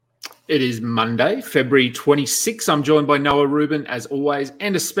It is Monday, February 26th. I'm joined by Noah Rubin, as always,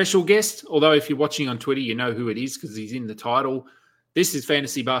 and a special guest. Although if you're watching on Twitter, you know who it is because he's in the title. This is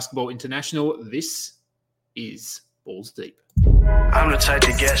Fantasy Basketball International. This is Balls Deep. I'm the type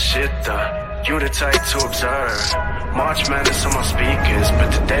to get shit done. You the type to observe. March Madness on my speakers,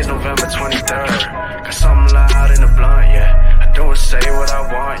 but today's November 23rd. Got something loud in the blunt, yeah. I don't say what I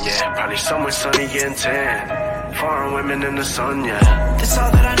want, yeah. Probably somewhere sunny getting tan. Foreign women in the sun, yeah. That's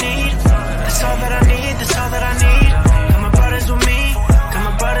all that I need. That's all that I need. That's all that I need. Got my brothers with me.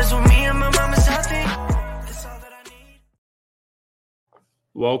 Got my brothers with me and my mama's healthy. That's all that I need.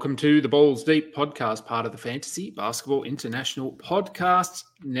 Welcome to the Balls Deep podcast, part of the Fantasy Basketball International Podcast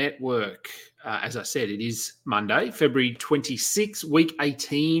Network. As I said, it is Monday, February 26th, week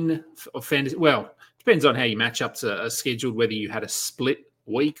 18 of fantasy. Well, depends on how your matchups are scheduled, whether you had a split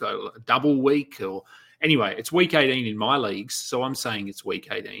week or a double week or... Anyway, it's week 18 in my leagues, so I'm saying it's week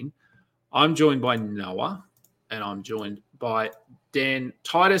 18. I'm joined by Noah, and I'm joined by Dan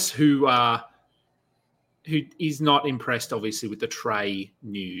Titus, who is not impressed, obviously, with the Trey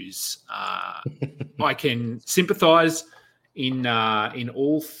news. I can sympathise in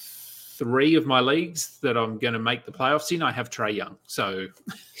all three of my leagues that I'm going to make the playoffs in. I have Trey Young, so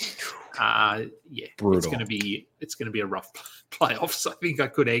Brutal. it's going to be a rough playoffs. I think I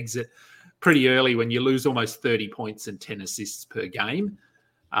could exit pretty early when you lose almost 30 points and 10 assists per game.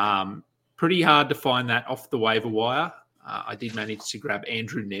 Pretty hard to find that off the waiver wire. I did manage to grab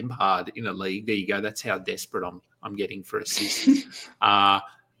Andrew Nembhard in a league. There you go. That's how desperate I'm getting for assists.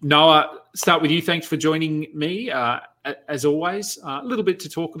 Noah, start with you. Thanks for joining me. As always, a little bit to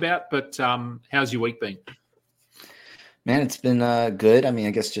talk about, but how's your week been? Man, it's been good. I mean,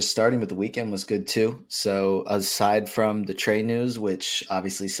 I guess just starting with the weekend was good too. So aside from the Trey news, which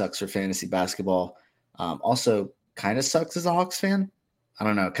obviously sucks for fantasy basketball, also kind of sucks as a Hawks fan. I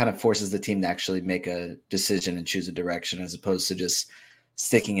don't know. It kind of forces the team to actually make a decision and choose a direction as opposed to just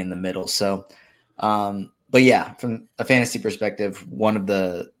sticking in the middle. So, but yeah, from a fantasy perspective, one of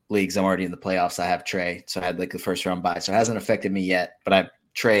the leagues I'm already in the playoffs, I have Trey. So I had like the first round bye. So it hasn't affected me yet, but I have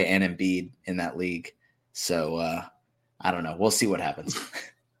Trey and Embiid in that league. So, I don't know. We'll see what happens.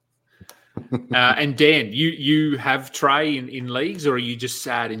 And Dan, you have Trey in leagues, or are you just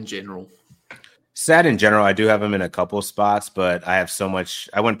sad in general? Sad in general. I do have him in a couple spots, but I have so much.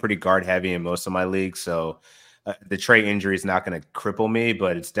 I went pretty guard heavy in most of my leagues, so the Trey injury is not going to cripple me,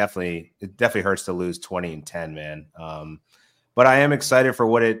 but it definitely hurts to lose 20 and 10, man. But I am excited for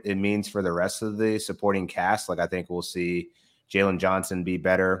what it means for the rest of the supporting cast. Like I think we'll see Jalen Johnson be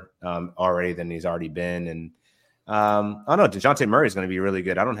better already than he's already been, and I don't know. DeJounte Murray is going to be really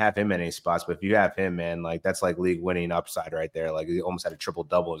good. I don't have him in any spots, but if you have him, man, like that's like league winning upside right there. Like he almost had a triple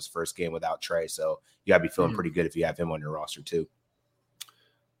double in his first game without Trey. So you got to be feeling pretty good if you have him on your roster too.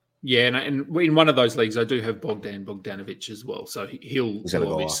 Yeah. And in one of those leagues, I do have Bogdanovic as well. So he'll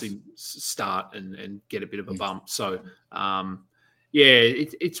obviously start and get a bit of a bump. So,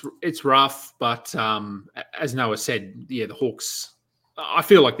 it's rough, but as Noah said, the Hawks, I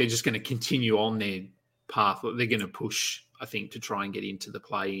feel like they're just going to continue on their path. They're going to push, I think, to try and get into the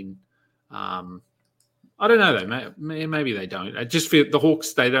play-in. I don't know, though. Maybe they don't. I just feel the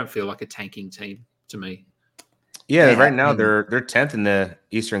Hawks, they don't feel like a tanking team to me. Yeah, right now they're 10th in the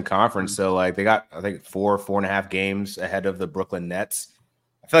Eastern Conference. So, like, they got, I think, 4.5 games ahead of the Brooklyn Nets.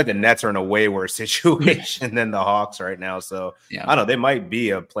 I feel like the Nets are in a way worse situation than the Hawks right now. So, I don't know. They might be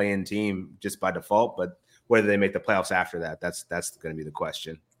a play-in team just by default, but whether they make the playoffs after that, that's going to be the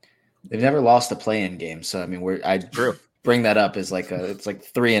question. They've never lost a play-in game, so I mean, I bring that up as it's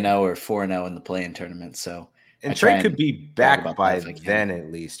like 3-0 or 4-0 in the play-in tournament. So, and Trey could be back by then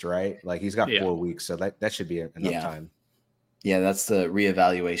at least, right? Like he's got 4 weeks, so that should be enough time. Yeah, that's the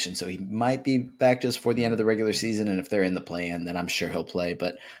reevaluation. So he might be back just for the end of the regular season, and if they're in the play-in, then I'm sure he'll play.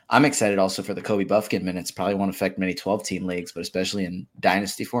 But I'm excited also for the Kobe Buffkin minutes. Probably won't affect many 12-team leagues, but especially in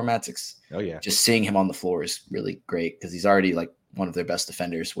dynasty formats, just seeing him on the floor is really great because he's already like one of their best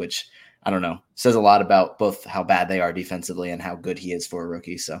defenders, which I don't know, says a lot about both how bad they are defensively and how good he is for a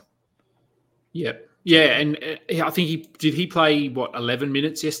rookie. So, yeah, and I think he play 11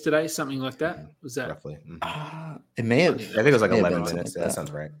 minutes yesterday, something like that. Was that roughly? It may have. I think it was like 11 minutes. That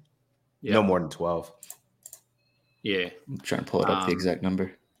sounds right. Yeah. No more than 12. Yeah, I'm trying to pull it up the exact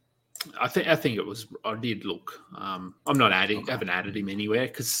number. I think it was. I did look. I'm not adding. I haven't added him anywhere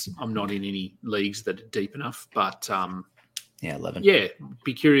because I'm not in any leagues that are deep enough. But 11. Yeah,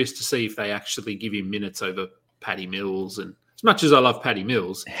 be curious to see if they actually give him minutes over Patty Mills. And as much as I love Patty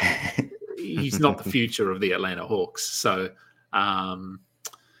Mills, he's not the future of the Atlanta Hawks. So,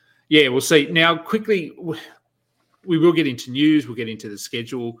 we'll see. Now, quickly, we will get into news. We'll get into the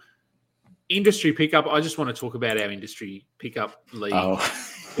schedule. industry pickup. I just want to talk about our industry pickup league. Oh,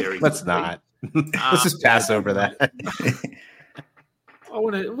 Let's not. Let's just pass over that. I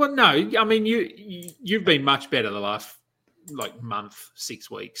want to. Well, no. I mean, you've been much better the last month,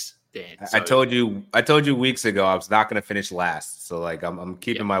 6 weeks, Dan. So. I told you weeks ago I was not going to finish last. So I'm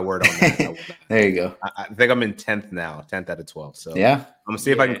keeping my word on that. There you go. I think I'm in 10th now, 10th out of 12. So yeah, I'm gonna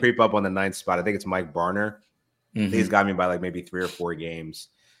see if I can creep up on the 9th spot. I think it's Mike Barner. Mm-hmm. He's got me by maybe 3 or 4 games.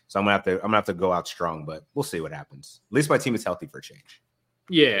 So I'm gonna have to go out strong, but we'll see what happens. At least my team is healthy for a change.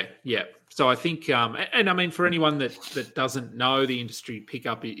 Yeah. So I think, and I mean, for anyone that doesn't know, the industry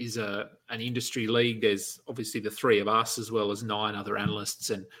pickup is an industry league. There's obviously the 3 of us as well as 9 other analysts,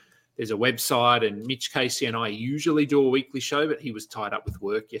 and there's a website. And Mitch Casey and I usually do a weekly show, but he was tied up with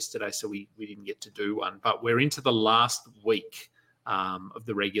work yesterday, so we didn't get to do one. But we're into the last week of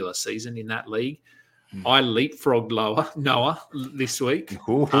the regular season in that league. I leapfrogged Noah this week.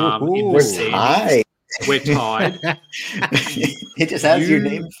 We're tied. We're tied. It just has your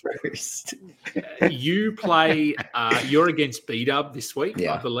name first. You play. You're against B-Dub this week,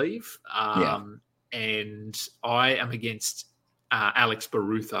 I believe. And I am against Alex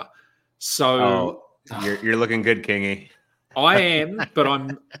Barutha. So you're looking good, Kingy. I am, but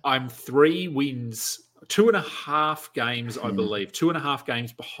I'm 3 wins, 2.5 games, I believe, 2.5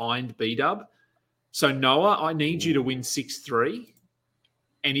 games behind B-Dub. So Noah, I need you to win 6-3.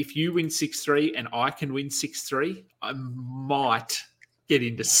 And if you win 6-3 and I can win 6-3, I might get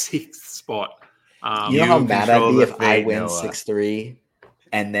into 6th spot. You know how mad I'd be if I win 6-3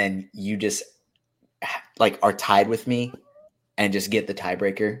 and then you just are tied with me and just get the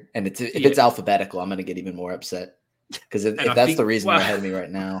tiebreaker. And if it's alphabetical, I'm going to get even more upset. Because if that's the reason you're ahead of me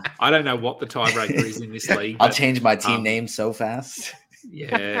right now. I don't know what the tiebreaker is in this league. I'll change my team name so fast.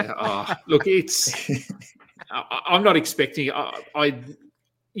 Yeah. Look, I'm not expecting.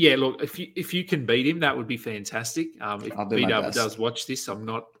 Look, if you can beat him, that would be fantastic. If B-Dub does watch this, I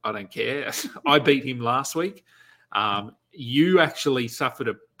don't care. I beat him last week. You actually suffered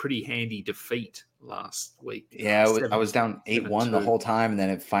a pretty handy defeat last week. Yeah, I was down 8-1 the whole time, and then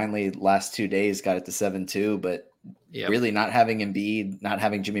it finally last 2 days got it to 7-2. But really, not having Embiid, not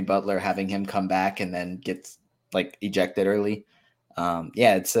having Jimmy Butler, having him come back and then get ejected early. I'm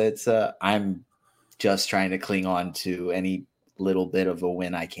just trying to cling on to any little bit of a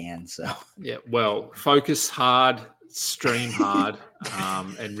win I can. So focus hard, stream hard,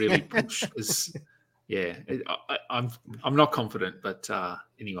 and really push. I'm not confident, but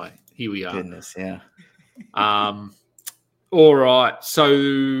anyway, here we are. Goodness, yeah. All right.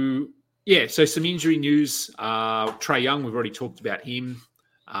 So some injury news. Trae Young, we've already talked about him.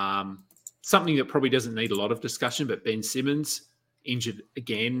 Something that probably doesn't need a lot of discussion, but Ben Simmons injured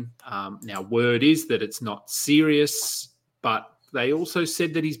again. Now, word is that it's not serious, but they also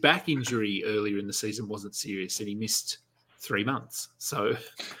said that his back injury earlier in the season wasn't serious and he missed 3 months. So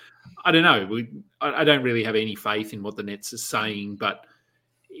I don't know. I don't really have any faith in what the Nets are saying, but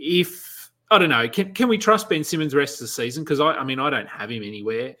I don't know, can we trust Ben Simmons the rest of the season? Because I don't have him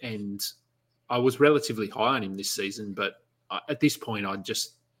anywhere, and I was relatively high on him this season, but at this point,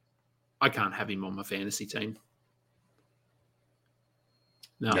 I can't have him on my fantasy team.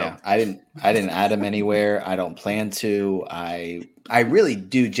 No. Yeah, I didn't add him anywhere. I don't plan to. I really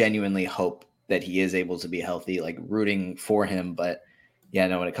do genuinely hope that he is able to be healthy, rooting for him. But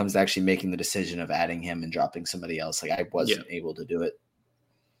when it comes to actually making the decision of adding him and dropping somebody else, I wasn't able to do it.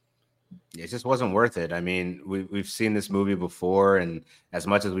 It just wasn't worth it. I mean, we've seen this movie before, and as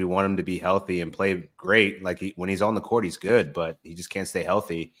much as we want him to be healthy and play great, when he's on the court, he's good, but he just can't stay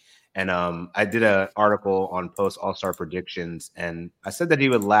healthy. And I did an article on post All-Star predictions, and I said that he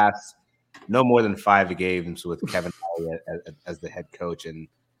would last no more than 5 games with Kevin Ollie as the head coach, and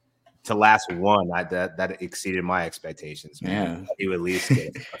to last one, that exceeded my expectations. Man. Yeah, he would at least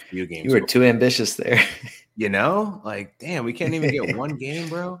get a few games. You were too ambitious there. Damn, we can't even get one game,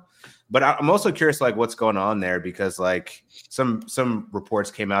 bro. But I'm also curious, what's going on there, because some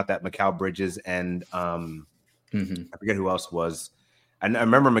reports came out that Mikal Bridges and I forget who else was. I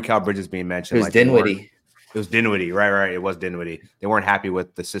remember Mikal Bridges being mentioned. It was Dinwiddie. It was Dinwiddie, right. It was Dinwiddie. They weren't happy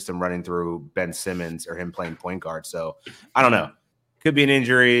with the system running through Ben Simmons or him playing point guard. So I don't know. Could be an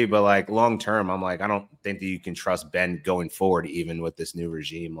injury, but long term, I'm I don't think that you can trust Ben going forward, even with this new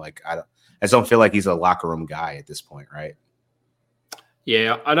regime. I just don't feel like he's a locker room guy at this point, right?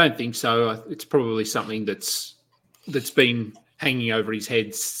 Yeah, I don't think so. It's probably something that's been hanging over his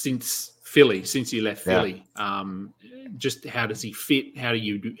head since he left Philly. Just how does he fit? How do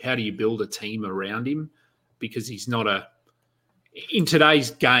you build a team around him? Because he's not in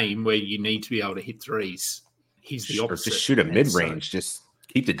today's game where you need to be able to hit threes. He's the opposite. Just shoot a mid range. Just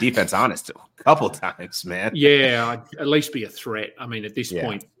keep the defense honest a couple times, man. Yeah, I'd at least be a threat. I mean, at this Yeah.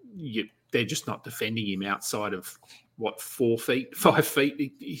 point, they're just not defending him outside of, 4 feet, 5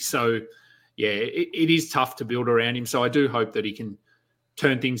 feet. So, yeah, it is tough to build around him. So I do hope that he can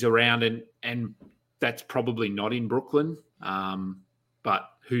turn things around, and that's probably not in Brooklyn. But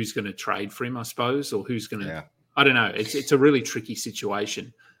who's going to trade for him, I suppose, or who's going to? Yeah. I don't know. It's a really tricky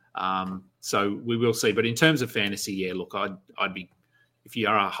situation. So we will see. But in terms of fantasy, yeah, look, I'd be, if you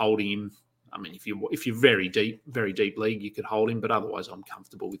are holding him. I mean, if you're very deep league, you could hold him. But otherwise, I'm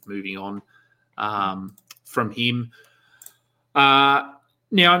comfortable with moving on from him. Now,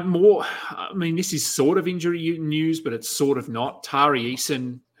 this is sort of injury news, but it's sort of not. Tari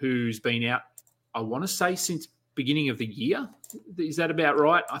Eason, who's been out, I want to say since beginning of the year. Is that about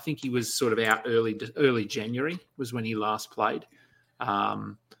right? I think he was sort of out early January was when he last played.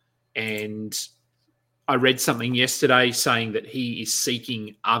 And I read something yesterday saying that he is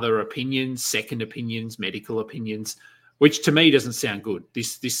seeking other opinions, second opinions, medical opinions, which to me doesn't sound good.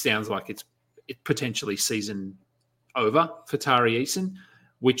 This sounds like it's potentially season over for Tari Eason,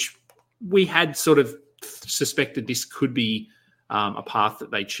 which we had sort of suspected this could be a path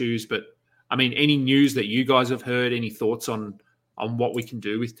that they choose. But I mean, any news that you guys have heard, any thoughts on what we can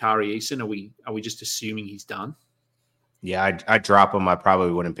do with Tari Eason? Are we just assuming he's done? Yeah, I'd drop him. I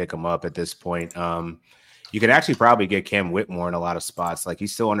probably wouldn't pick him up at this point. You could actually probably get Cam Whitmore in a lot of spots. Like,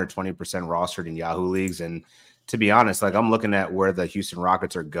 he's still under 20% rostered in Yahoo leagues. And to be honest, like, I'm looking at where the Houston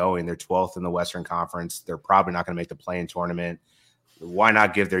Rockets are going. They're 12th in the Western Conference. They're probably not going to make the play-in tournament. Why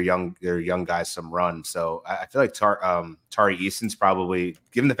not give their young guys some run? So I feel like Tari Eason's probably,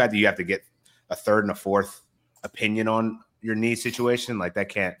 given the fact that you have to get a third and a fourth opinion on your knee situation, like,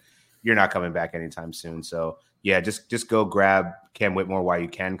 you're not coming back anytime soon. So yeah, just go grab Cam Whitmore while you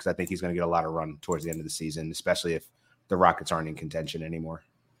can, because I think he's going to get a lot of run towards the end of the season, especially if the Rockets aren't in contention anymore.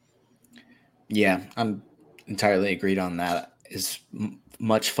 Yeah, I'm entirely agreed on that. As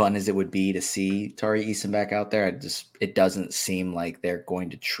much fun as it would be to see Tari Eason back out there, it doesn't seem like they're going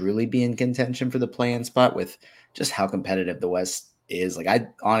to truly be in contention for the play-in spot with just how competitive the West is. Like, I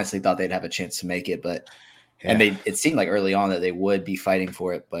honestly thought they'd have a chance to make it, but yeah. And it seemed like early on that they would be fighting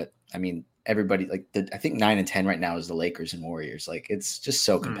for it. But I mean, everybody, like, I think 9 and 10 right now is the Lakers and Warriors. Like, it's just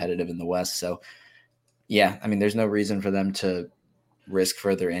so competitive in the West. So yeah, I mean, there's no reason for them to risk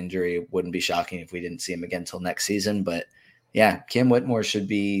further injury. It wouldn't be shocking if we didn't see him again until next season. But yeah, Cam Whitmore should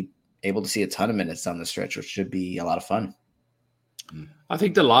be able to see a ton of minutes down the stretch, which should be a lot of fun. I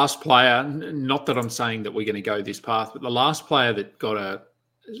think the last player, not that I'm saying that we're going to go this path, but the last player that got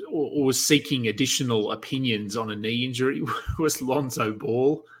or was seeking additional opinions on a knee injury was Lonzo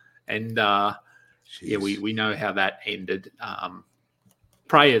Ball. And we know how that ended.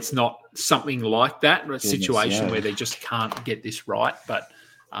 Pray it's not something like that, a situation where they just can't get this right. But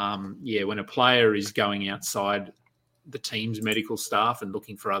when a player is going outside the team's medical staff and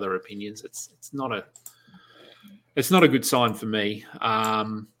looking for other opinions, it's not a good sign for me.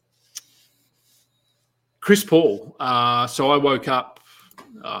 Chris Paul. So I woke up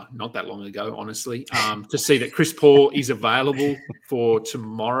not that long ago, honestly, to see that Chris Paul is available for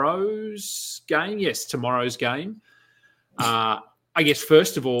tomorrow's game. Yes, tomorrow's game. I guess,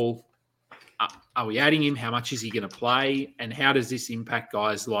 first of all, are we adding him? How much is he going to play? And how does this impact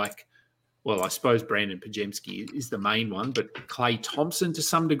guys like, well, I suppose Brandon Pajemski is the main one, but Klay Thompson to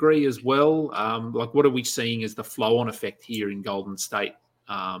some degree as well? Like, what are we seeing as the flow-on effect here in Golden State?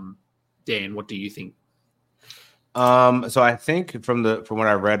 Dan, what do you think? So I think from what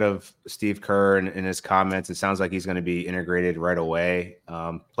I read of Steve Kerr and in his comments, it sounds like he's going to be integrated right away,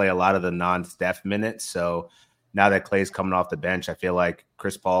 play a lot of the non-Steph minutes. So now that Klay's coming off the bench, I feel like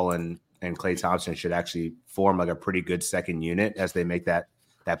Chris Paul and Klay Thompson should actually form like a pretty good second unit as they make that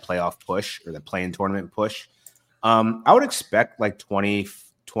playoff push or the play-in tournament push. I would expect like 20,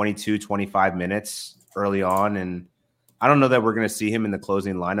 22, 25 minutes early on. And I don't know that we're going to see him in the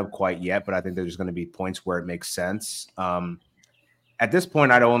closing lineup quite yet, but I think there's going to be points where it makes sense. At this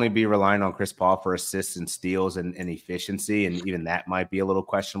point, I'd only be relying on Chris Paul for assists and steals and efficiency, and even that might be a little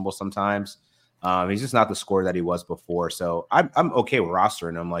questionable sometimes. He's just not the scorer that he was before, so I'm okay with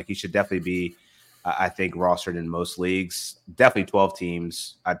rostering him. Like, he should definitely be, I think, rostered in most leagues. Definitely 12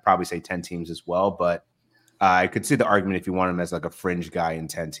 teams. I'd probably say 10 teams as well, but I could see the argument if you want him as like a fringe guy in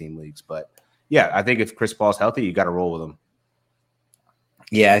 10-team leagues, but yeah, I think if Chris Paul's healthy, you got to roll with him.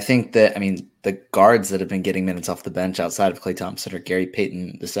 Yeah, I think that, the guards that have been getting minutes off the bench outside of Klay Thompson are Gary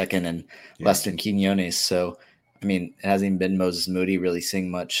Payton II and Lester Quinones. So, it hasn't even been Moses Moody really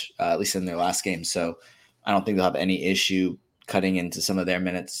seeing much, at least in their last game. So I don't think they'll have any issue cutting into some of their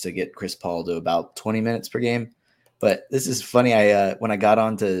minutes to get Chris Paul to about 20 minutes per game. But this is funny. When I got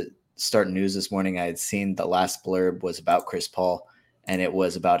on to start news this morning, I had seen the last blurb was about Chris Paul, and it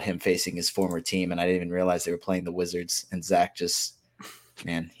was about him facing his former team, and I didn't even realize they were playing the Wizards. And Zach just,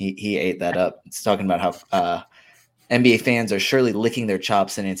 man, he ate that up. It's talking about how NBA fans are surely licking their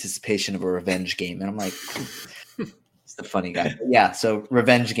chops in anticipation of a revenge game, and I'm like, he's the funny guy. But yeah, so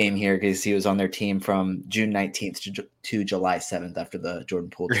revenge game here because he was on their team from June 19th to July 7th after the Jordan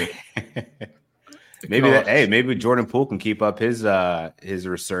Poole trade. Maybe Jordan Poole can keep up his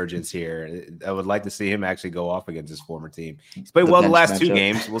resurgence here. I would like to see him actually go off against his former team. He's played well the last two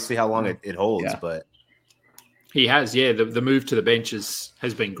games. We'll see how long it holds, but he has. Yeah, the move to the bench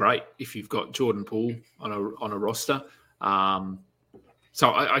has been great if you've got Jordan Poole on a roster. So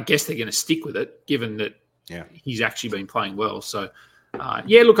I guess they're going to stick with it, given that he's actually been playing well. So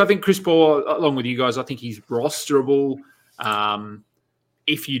look, I think Chris Paul, along with you guys, I think he's rosterable.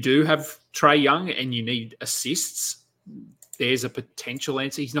 If you do have Trae Young and you need assists, there's a potential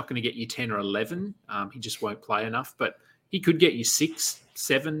answer. He's not going to get you 10 or 11. He just won't play enough, but he could get you 6,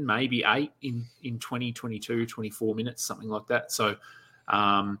 7, maybe 8 in 20, 22, 24 minutes, something like that. So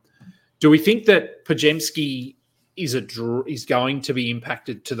do we think that Podziemski is going to be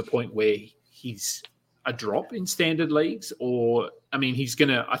impacted to the point where he's a drop in standard leagues? Or, I mean,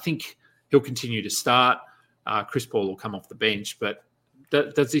 I think he'll continue to start. Chris Paul will come off the bench, but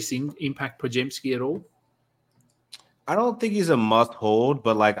does this impact Podziemski at all? I don't think he's a must hold,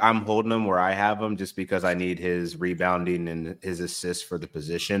 but like I'm holding him where I have him just because I need his rebounding and his assists for the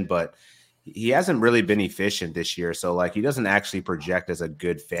position. But he hasn't really been efficient this year. So like he doesn't actually project as a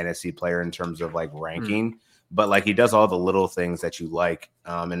good fantasy player in terms of like ranking, but like he does all the little things that you like.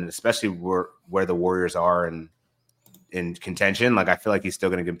 And especially where the Warriors are in contention, like I feel like he's still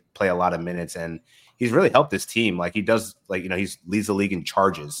going to play a lot of minutes, and he's really helped this team. Like he does, like, he leads the league in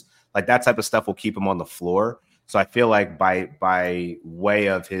charges. Like that type of stuff will keep him on the floor. So I feel like by way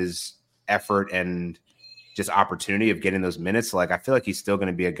of his effort and just opportunity of getting those minutes, like I feel like he's still going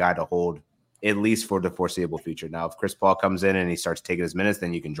to be a guy to hold at least for the foreseeable future. Now, if Chris Paul comes in and he starts taking his minutes,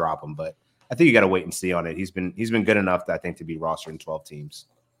 then you can drop him. But I think you got to wait and see on it. He's been good enough, I think, to be rostered in 12 teams.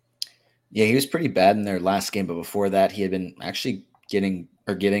 Yeah, he was pretty bad in their last game, but before that, he had been actually getting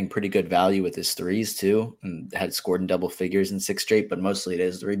pretty good value with his threes too, and had scored in double figures in 6 straight, but mostly it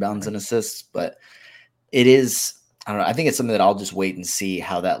is the rebounds and assists. But it is, I don't know, I think it's something that I'll just wait and see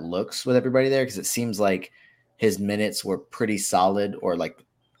how that looks with everybody there, because it seems like his minutes were pretty solid, or like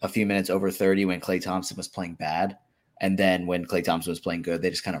a few minutes over 30 when Klay Thompson was playing bad. And then when Klay Thompson was playing good, they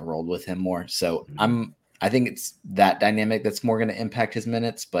just kind of rolled with him more. So I think it's that dynamic that's more going to impact his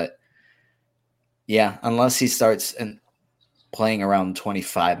minutes. But yeah, unless he starts playing around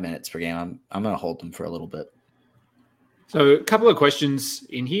 25 minutes per game, I'm going to hold him for a little bit. So a couple of questions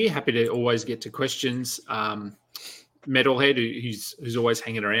in here. Happy to always get to questions. Metalhead, who's always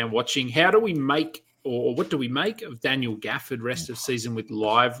hanging around watching. How do we make, or what do we make of Daniel Gafford rest of season with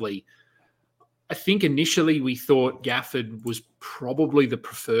Lively? I think initially we thought Gafford was probably the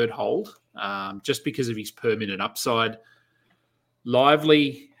preferred hold, just because of his per minute upside.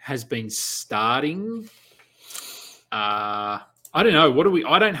 Lively has been starting. I don't know.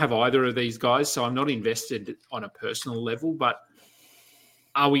 I don't have either of these guys, so I'm not invested on a personal level, but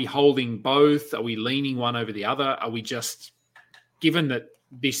are we holding both? Are we leaning one over the other? Are we just, given that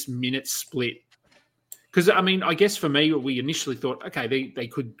this minute split? Because, I mean, I guess for me, we initially thought, okay, they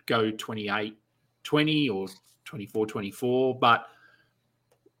could go 28-20 or 24-24, but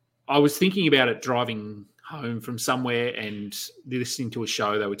I was thinking about it driving home from somewhere and listening to a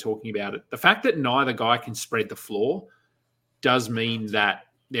show, they were talking about it. The fact that neither guy can spread the floor does mean that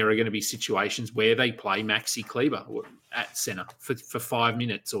there are going to be situations where they play Maxi Kleber at center for 5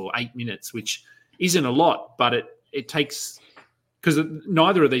 minutes or 8 minutes, which isn't a lot, but it takes, because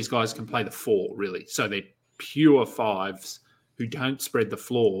neither of these guys can play the 4 really. So they're pure 5s who don't spread the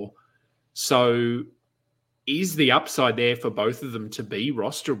floor. So is the upside there for both of them to be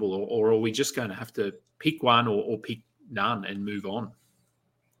rosterable, or are we just going to have to pick one or pick none and move on?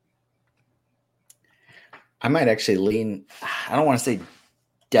 I might actually lean, I don't want to say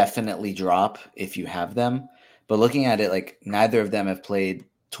definitely drop if you have them, but looking at it, like neither of them have played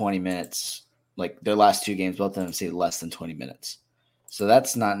 20 minutes. Like their last 2 games, both of them say less than 20 minutes. So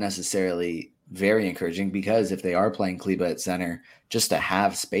that's not necessarily very encouraging, because if they are playing Kleber at center, just to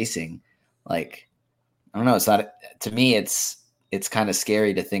have spacing, like, I don't know. It's not, to me, it's kind of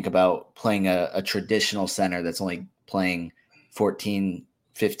scary to think about playing a traditional center that's only playing 14,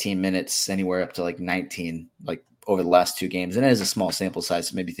 15 minutes, anywhere up to like 19, like over the last 2 games. And it is a small sample size,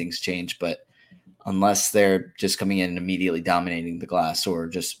 so maybe things change, but unless they're just coming in and immediately dominating the glass or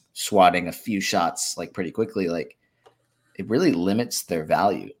just swatting a few shots like pretty quickly, like it really limits their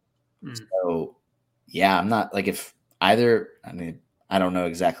value. So, yeah, I'm not like if either. I mean, I don't know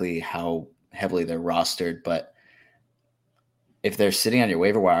exactly how heavily they're rostered, but if they're sitting on your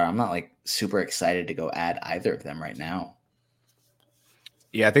waiver wire, I'm not like super excited to go add either of them right now.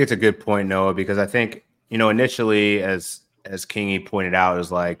 Yeah, I think it's a good point, Noah, because I think, initially as Kingy pointed out, it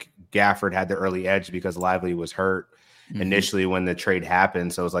was like Gafford had the early edge because Lively was hurt initially when the trade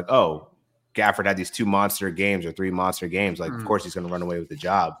happened. So it was like, oh, Gafford had these 2 monster games or 3 monster games. Like, of course he's going to run away with the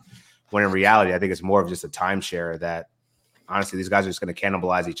job. When in reality, I think it's more of just a timeshare that honestly, these guys are just going to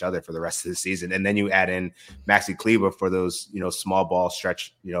cannibalize each other for the rest of the season. And then you add in Maxi Kleber for those, small ball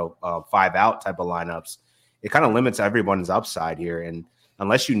stretch, 5 out type of lineups. It kind of limits everyone's upside here. And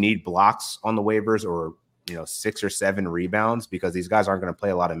unless you need blocks on the waivers or, 6 or 7 rebounds, because these guys aren't going to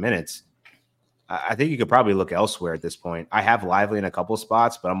play a lot of minutes, I think you could probably look elsewhere at this point. I have Lively in a couple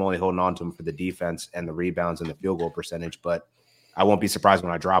spots, but I'm only holding on to him for the defense and the rebounds and the field goal percentage. But I won't be surprised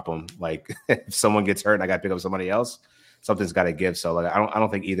when I drop him. Like if someone gets hurt and I got to pick up somebody else, something's got to give. So like, I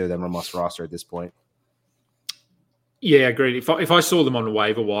don't think either of them are must roster at this point. Yeah, agreed. If I saw them on the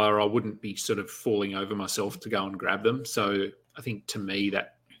waiver wire, I wouldn't be sort of falling over myself to go and grab them. So I think to me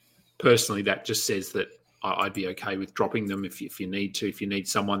that personally, that just says that I'd be okay with dropping them if you need to. If you need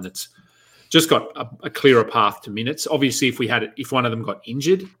someone that's just got a clearer path to minutes. Obviously, if one of them got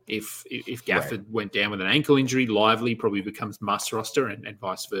injured, if Gafford went down with an ankle injury, Lively probably becomes must roster and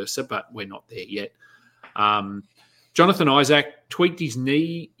vice versa. But we're not there yet. Jonathan Isaac tweaked his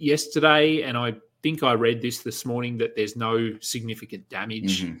knee yesterday, and I think I read this morning that there's no significant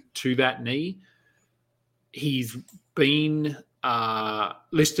damage to that knee. He's been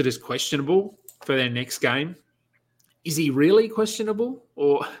listed as questionable for their next game. Is he really questionable?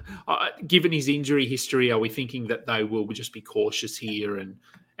 Or given his injury history, are we thinking that they will just be cautious here and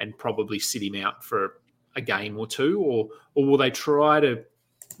probably sit him out for a game or two? Or will they try to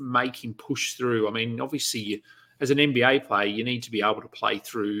make him push through? I mean, obviously, as an NBA player, you need to be able to play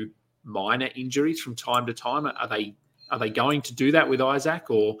through minor injuries from time to time. Are they going to do that with Isaac,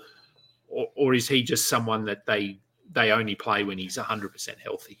 or is he just someone that they only play when he's 100%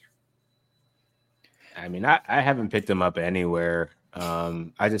 healthy? I mean, I haven't picked him up anywhere.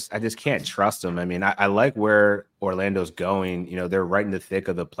 I just can't trust him. I mean, I like where Orlando's going. They're right in the thick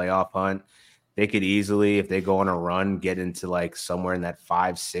of the playoff hunt. They could easily, if they go on a run, get into like somewhere in that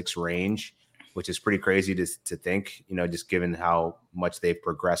 5-6 range, which is pretty crazy to think, just given how much they've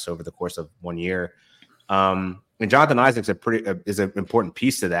progressed over the course of 1 year. And Jonathan Isaac's is an important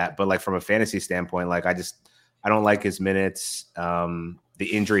piece to that. But like from a fantasy standpoint, like I don't like his minutes. The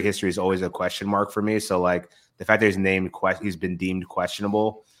injury history is always a question mark for me. So like the fact that he's been deemed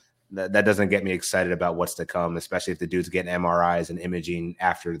questionable, that doesn't get me excited about what's to come, especially if the dude's getting MRIs and imaging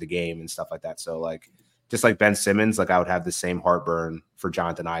after the game and stuff like that. So like, just like Ben Simmons, like I would have the same heartburn for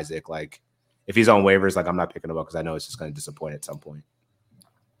Jonathan Isaac. Like if he's on waivers, like I'm not picking him up because I know it's just going to disappoint at some point.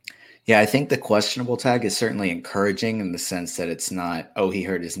 Yeah, I think the questionable tag is certainly encouraging in the sense that it's not, oh, he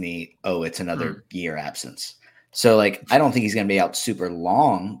hurt his knee. Oh, it's another year absence. So, like, I don't think he's going to be out super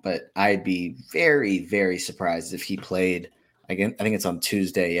long, but I'd be very, very surprised if he played again. I think it's on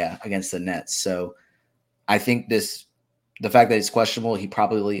Tuesday, against the Nets. So, I think the fact that it's questionable, he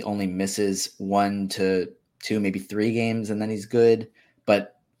probably only misses 1 to 2, maybe 3 games, and then he's good.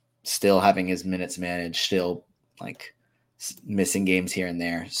 But still having his minutes managed, still like missing games here and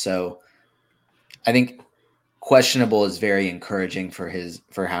there. So, I think questionable is very encouraging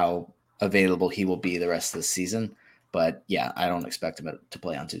for how available he will be the rest of the season. But yeah, I don't expect him to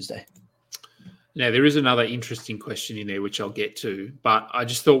play on Tuesday. Now, there is another interesting question in there, which I'll get to, but I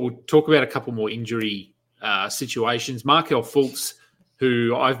just thought we'll talk about a couple more injury situations. Markelle Fultz,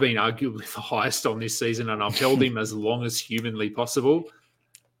 who I've been arguably the highest on this season, and I've held him as long as humanly possible,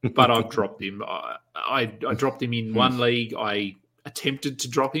 but I've dropped him. I dropped him in one league. I attempted to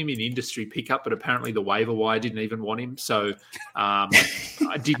drop him in industry pickup, but apparently the waiver wire didn't even want him. So I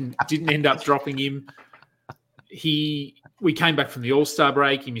didn't end up dropping him. We came back from the All-Star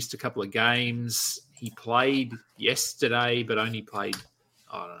break. He missed a couple of games. He played yesterday, but only played,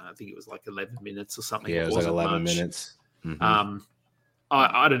 I don't know, I think it was like 11 minutes or something. Yeah, it was like 11 minutes. Mm-hmm.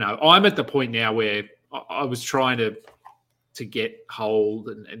 I don't know. I'm at the point now where I was trying to get hold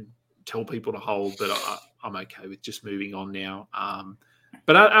and tell people to hold, but I'm okay with just moving on now.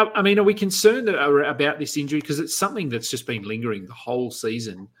 But I mean, are we concerned about this injury? Because it's something that's just been lingering the whole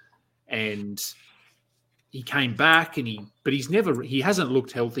season, and he came back but he hasn't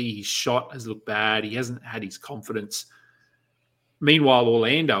looked healthy. His shot has looked bad. He hasn't had his confidence. Meanwhile,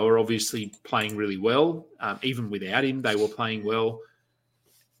 Orlando are obviously playing really well. Even without him, they were playing well.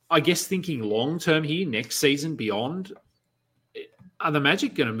 I guess thinking long-term here, next season, beyond, are the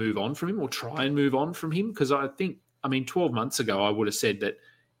Magic going to move on from him or try and move on from him? Because I think, 12 months ago, I would have said that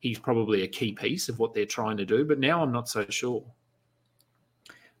he's probably a key piece of what they're trying to do, but now I'm not so sure.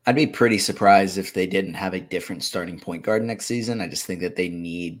 I'd be pretty surprised if they didn't have a different starting point guard next season. I just think that they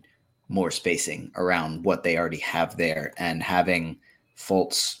need more spacing around what they already have there, and having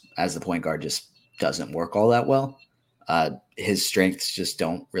Fultz as the point guard just doesn't work all that well. His strengths just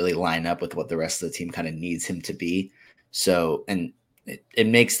don't really line up with what the rest of the team kind of needs him to be. So, and it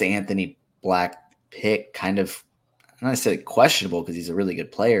makes the Anthony Black pick kind of, I'm not necessarily questionable because he's a really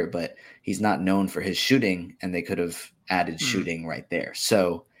good player, but he's not known for his shooting, and they could have added shooting right there.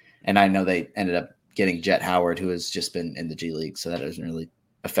 So, and I know they ended up getting Jet Howard, who has just been in the G League, so that hasn't really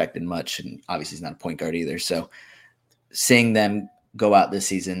affected much, and obviously he's not a point guard either. So seeing them go out this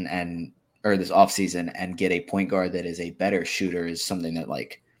season or this offseason and get a point guard that is a better shooter is something that,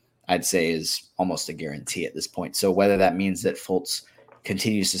 like, I'd say is almost a guarantee at this point. So whether that means that Fultz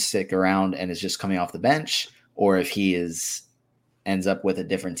continues to stick around and is just coming off the bench, or if he ends up with a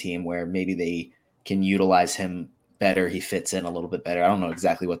different team where maybe they can utilize him better, he fits in a little bit better. I don't know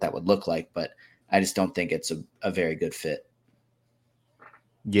exactly what that would look like, but I just don't think it's a very good fit.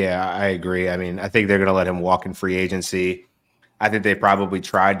 Yeah, I agree. I mean, I think they're going to let him walk in free agency. I think they probably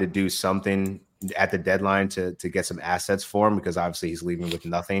tried to do something at the deadline to get some assets for him, because obviously he's leaving with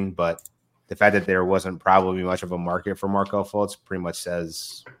nothing. But the fact that there wasn't probably much of a market for Markelle Fultz pretty much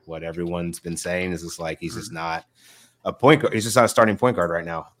says what everyone's been saying. Is just like he's just not a point guard. He's just not a starting point guard right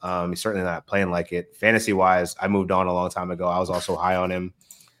now. He's certainly not playing like it. Fantasy wise, I moved on a long time ago. I was also high on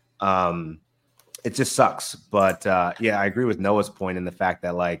him. It just sucks. But yeah, I agree with Noah's point in the fact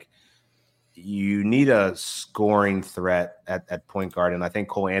that, like, you need a scoring threat at point guard. And I think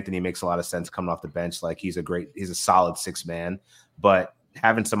Cole Anthony makes a lot of sense coming off the bench. Like, he's a solid 6-man, but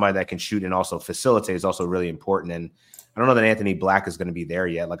having somebody that can shoot and also facilitate is also really important. And I don't know that Anthony Black is going to be there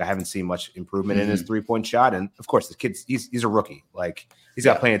yet. Like, I haven't seen much improvement in his 3-point shot. And of course, the kid's he's a rookie. Like, he's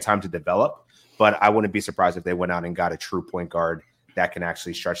got plenty of time to develop, but I wouldn't be surprised if they went out and got a true point guard that can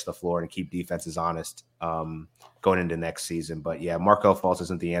actually stretch the floor and keep defenses honest going into next season. But yeah, Markelle Fultz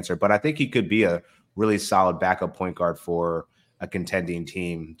isn't the answer, but I think he could be a really solid backup point guard for a contending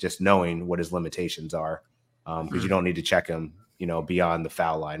team, just knowing what his limitations are, because you don't need to check him, beyond the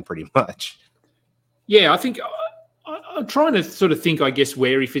foul line pretty much. Yeah, I think I'm trying to sort of think, I guess,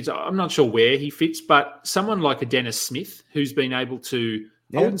 where he fits. I'm not sure where he fits, but someone like a Dennis Smith, who's been able to,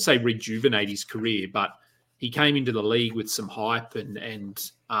 I wouldn't say rejuvenate his career, but he came into the league with some hype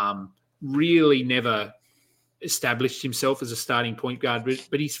and really never established himself as a starting point guard,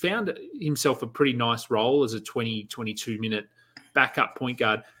 but he's found himself a pretty nice role as a 20, 22-minute backup point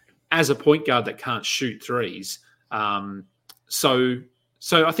guard, as a point guard that can't shoot threes. So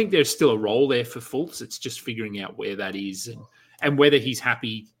I think there's still a role there for Fultz. It's just figuring out where that is and whether he's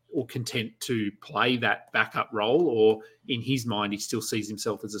happy or content to play that backup role, or in his mind he still sees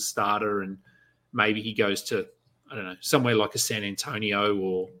himself as a starter, and maybe he goes to, I don't know, somewhere like a San Antonio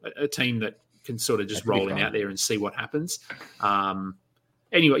or a team that can sort of just roll him out there and see what happens.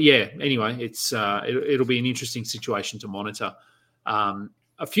 Anyway, it's it'll be an interesting situation to monitor.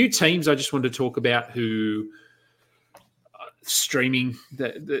 A few teams I just wanted to talk about who streaming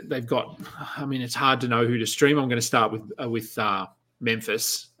that they've got. I mean, it's hard to know who to stream. I'm going to start with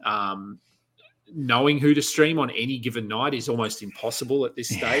Memphis. Knowing who to stream on any given night is almost impossible at this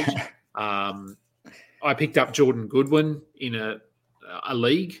stage. I picked up Jordan Goodwin in a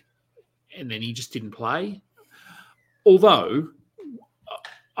league, and then he just didn't play. Although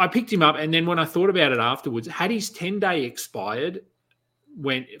I picked him up, and then when I thought about it afterwards, had his 10-day expired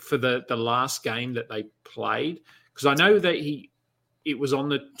for the last game that they played? Because I know that it was on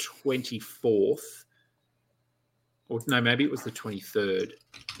the 24th, or no, maybe it was the 23rd,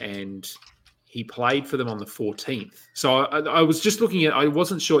 and he played for them on the 14th. So I was just looking at, I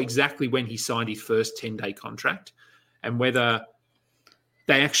wasn't sure exactly when he signed his first 10-day contract and whether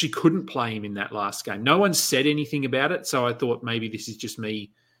they actually couldn't play him in that last game. No one said anything about it, so I thought maybe this is just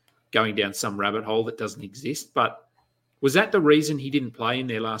me going down some rabbit hole that doesn't exist. But was that the reason he didn't play in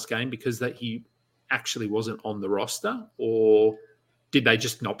their last game, because that he actually wasn't on the roster, or did they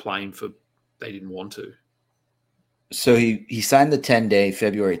just not play him they didn't want to? So he signed the 10-day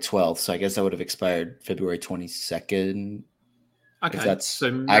February 12th, so I guess that would have expired February 22nd. Okay, that's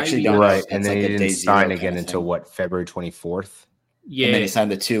so maybe, I actually don't right, know. and then he didn't sign again until what, February 24th? Yeah, and then he signed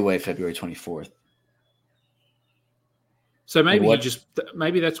the 2-way February 24th. So maybe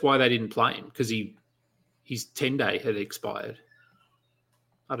maybe that's why they didn't play him, because his 10-day had expired.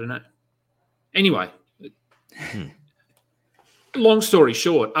 I don't know. Anyway, long story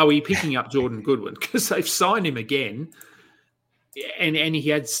short, are we picking up Jordan Goodwin? Because they've signed him again. and he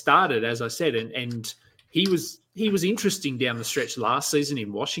had started, as I said, and he was interesting down the stretch last season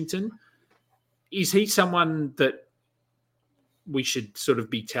in Washington. Is he someone that we should sort of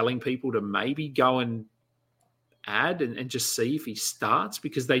be telling people to maybe go and add and just see if he starts?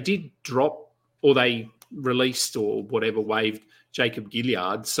 Because they did drop, or they released or whatever, waived Jacob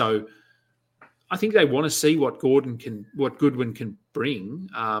Gilliard. So I think they want to see what Goodwin can bring.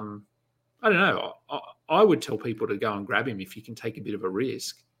 I don't know. I would tell people to go and grab him if you can take a bit of a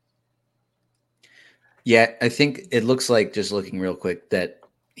risk. Yeah, I think it looks like, just looking real quick, that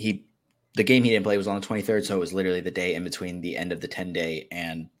the game he didn't play was on the 23rd, so it was literally the day in between the end of the 10-day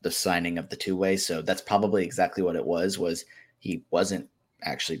and the signing of the two-way. So that's probably exactly what it was he wasn't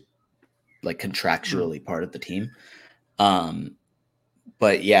actually like contractually part of the team.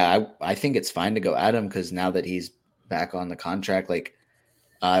 But yeah, I think it's fine to go at him, because now that he's back on the contract, like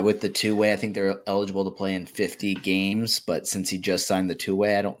with the two-way, I think they're eligible to play in 50 games, but since he just signed the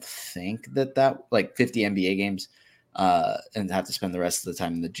two-way, I don't think that like 50 NBA games, and have to spend the rest of the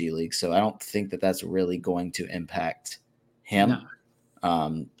time in the G League. So I don't think that that's really going to impact him.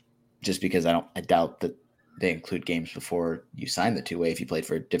 No. Just because I doubt that they include games before you sign the two-way if you played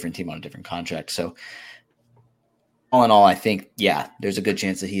for a different team on a different contract. So all in all, I think, yeah, there's a good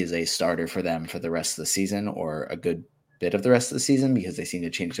chance that he is a starter for them for the rest of the season, or a good bit of the rest of the season, because they seem to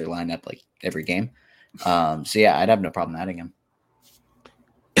change their lineup like every game. So yeah, I'd have no problem adding him.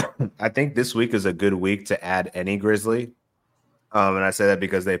 I think this week is a good week to add any Grizzly. And I say that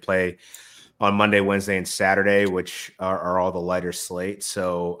because they play on Monday, Wednesday, and Saturday, which are all the lighter slate.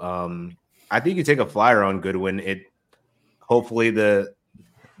 So I think you take a flyer on Goodwin. Hopefully the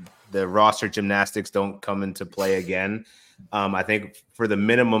roster gymnastics don't come into play again. I think for the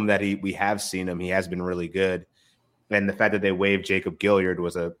minimum that we have seen him, he has been really good. And the fact that they waived Jacob Gilliard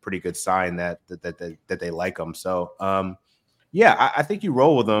was a pretty good sign that they like him. So yeah, I think you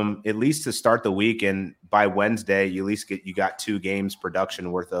roll with them at least to start the week, and by Wednesday, you at least got 2 games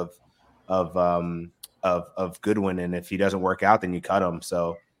production worth of Goodwin. And if he doesn't work out, then you cut him.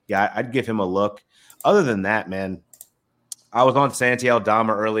 So yeah, I'd give him a look. Other than that, man, I was on Santi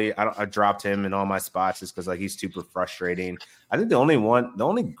Aldama early. I dropped him in all my spots just because like he's super frustrating. I think the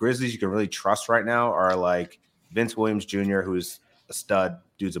only Grizzlies you can really trust right now are like Vince Williams Jr., who's a stud,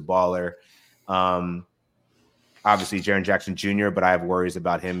 dude's a baller. Obviously, Jaren Jackson Jr., but I have worries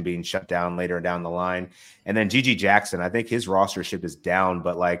about him being shut down later down the line. And then Gigi Jackson, I think his rostership is down,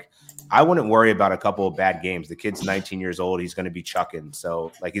 but like I wouldn't worry about a couple of bad games. The kid's 19 years old. He's going to be chucking.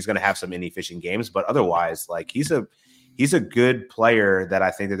 So like he's going to have some inefficient games, but otherwise, like he's a good player that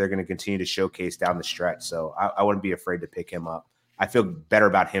I think that they're going to continue to showcase down the stretch. So I wouldn't be afraid to pick him up. I feel better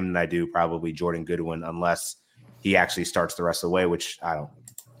about him than I do probably Jordan Goodwin, unless he actually starts the rest of the way, which I don't.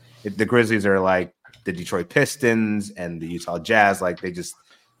 The Grizzlies are like the Detroit Pistons and the Utah Jazz. Like they just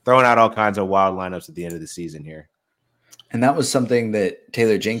throwing out all kinds of wild lineups at the end of the season here. And that was something that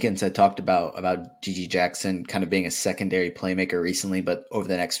Taylor Jenkins had talked about Gigi Jackson kind of being a secondary playmaker recently, but over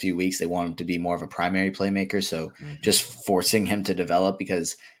the next few weeks, they want him to be more of a primary playmaker. So just forcing him to develop,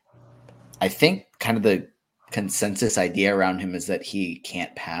 because I think kind of the consensus idea around him is that he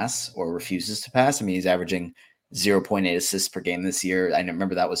can't pass or refuses to pass. I mean, he's averaging 0.8 assists per game this year. I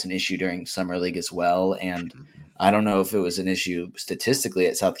remember that was an issue during summer league as well. And I don't know if it was an issue statistically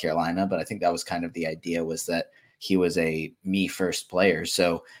at South Carolina, but I think that was kind of the idea, was that he was a me first player.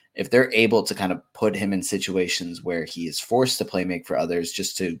 So if they're able to kind of put him in situations where he is forced to play make for others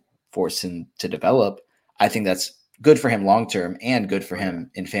just to force him to develop, I think that's good for him long-term and good for him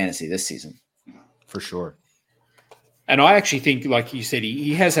in fantasy this season. For sure. And I actually think, like you said,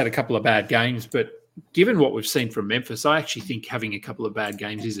 he has had a couple of bad games, but given what we've seen from Memphis, I actually think having a couple of bad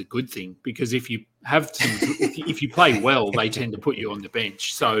games is a good thing, because if you play well, they tend to put you on the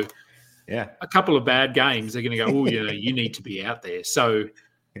bench. So yeah, a couple of bad games, they're going to go, oh, you need to be out there. So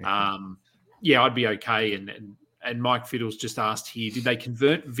yeah, I'd be okay. And Mike Fiddles just asked here, did they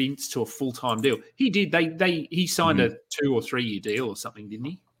convert Vince to a full-time deal? He did. He signed a 2 or 3 year deal or something, didn't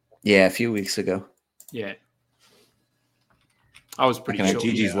he? Yeah, a few weeks ago. Yeah. I was pretty sure.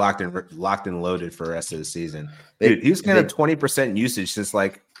 Gigi's locked and loaded for the rest of the season. Dude, he was kind of 20% usage since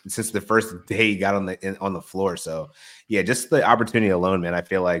the first day he got on the floor. So yeah, just the opportunity alone, man. I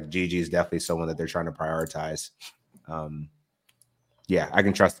feel like Gigi is definitely someone that they're trying to prioritize. Yeah, I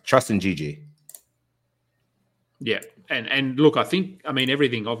can trust in Gigi. Yeah, and look, I mean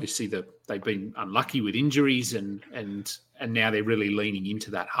everything. Obviously, they've been unlucky with injuries, and now they're really leaning into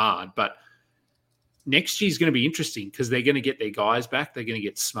that hard. But next year's going to be interesting because they're going to get their guys back. They're going to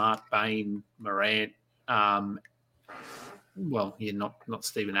get Smart, Bain, Morant. well, yeah, not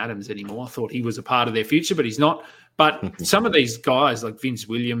Steven Adams anymore. I thought he was a part of their future, but he's not. But some of these guys like Vince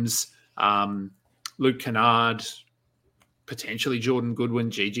Williams, Luke Kennard, potentially Jordan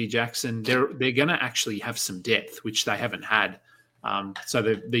Goodwin, Gigi Jackson, they're going to actually have some depth, which they haven't had.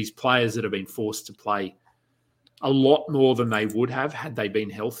 So these players that have been forced to play a lot more than they would have had they been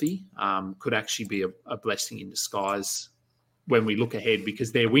healthy could actually be a blessing in disguise when we look ahead,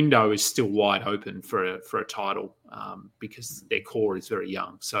 because their window is still wide open for a title because their core is very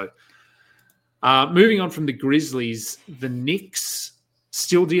young. So moving on from the Grizzlies, the Knicks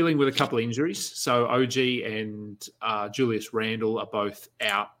still dealing with a couple of injuries. So OG and Julius Randle are both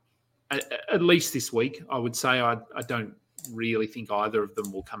out at least this week, I would say. I don't really think either of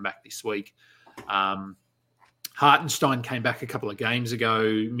them will come back this week. Hartenstein came back a couple of games ago.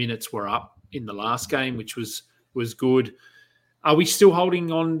 Minutes were up in the last game, which was good. Are we still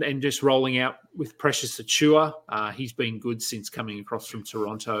holding on and just rolling out with Precious Achiuwa? He's been good since coming across from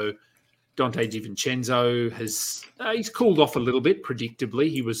Toronto. Dante DiVincenzo he's cooled off a little bit, predictably.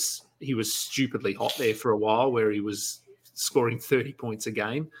 He was stupidly hot there for a while, where he was scoring 30 points a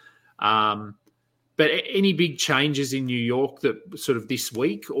game. But any big changes in New York that sort of this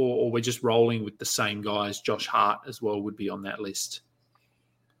week, or we're just rolling with the same guys? Josh Hart as well would be on that list.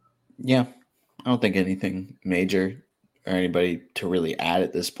 Yeah, I don't think anything major or anybody to really add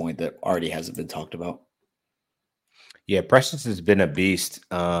at this point that already hasn't been talked about. Yeah, Precious has been a beast.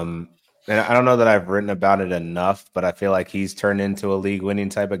 And I don't know that I've written about it enough, but I feel like he's turned into a league-winning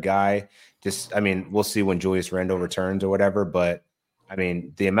type of guy. We'll see when Julius Randle returns or whatever, but I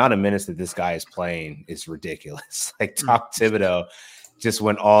mean, the amount of minutes that this guy is playing is ridiculous. Like Tom Thibodeau just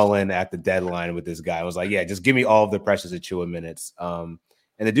went all in at the deadline with this guy. I was like, yeah, just give me all of the Precious Achiuwa minutes. And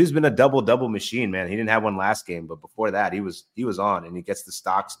the dude's been a double machine, man. He didn't have one last game, but before that, he was on, and he gets the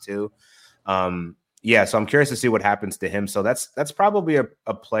stocks too. Yeah, so I'm curious to see what happens to him. So that's probably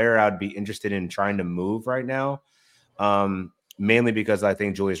a player I'd be interested in trying to move right now. Mainly because I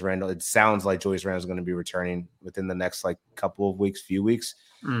think it sounds like Julius Randle is going to be returning within the next few weeks.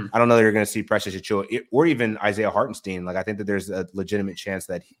 I don't know that you're going to see Precious Achiuwa or even Isaiah Hartenstein. Like, I think that there's a legitimate chance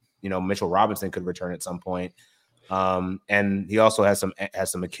that, Mitchell Robinson could return at some point. And he also has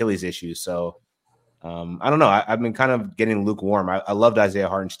some Achilles issues. So I don't know. I've been kind of getting lukewarm. I loved Isaiah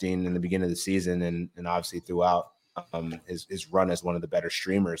Hartenstein in the beginning of the season and obviously throughout his run as one of the better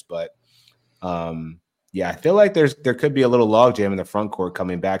streamers. But yeah, I feel like there could be a little logjam in the front court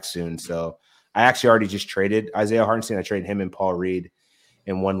coming back soon. So I actually already just traded Isaiah Hartenstein. I traded him and Paul Reed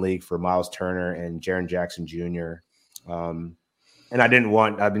in one league for Miles Turner and Jaren Jackson Jr. And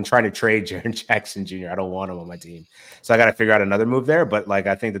I've been trying to trade Jaren Jackson Jr. I don't want him on my team. So I got to figure out another move there. But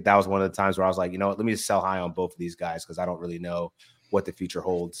I think that was one of the times where I was like, you know what, let me just sell high on both of these guys because I don't really know what the future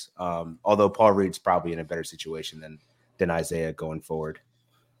holds. Although Paul Reed's probably in a better situation than Isaiah going forward.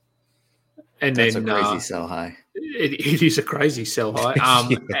 And That's then a crazy sell high. It is a crazy sell high.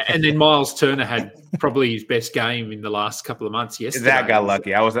 Yeah. And then Miles Turner had probably his best game in the last couple of months yesterday. That got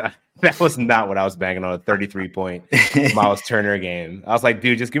lucky. That was not what I was banging on, a 33-point Miles Turner game. I was like,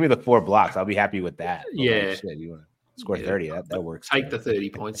 dude, just give me the 4 blocks. I'll be happy with that. But yeah. Like, shit, you want to score 30. That works. Take the 30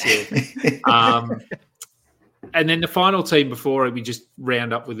 points, yeah. And then the final team before we just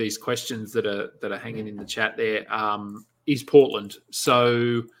round up with these questions that are hanging in the chat there is Portland.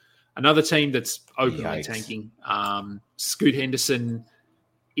 So another team that's openly tanking. Scoot Henderson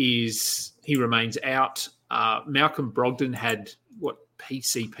remains out. Malcolm Brogdon had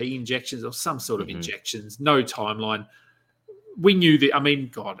PCP injections or some sort of injections. No timeline. We knew that. I mean,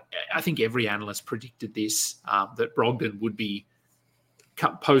 God, I think every analyst predicted this, that Brogdon would be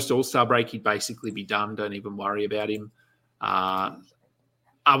post All-Star break. He'd basically be done. Don't even worry about him. Are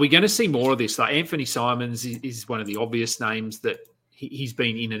we going to see more of this? Like Anthony Simons is one of the obvious names that he's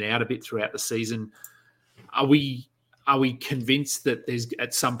been in and out a bit throughout the season. Are we convinced that there's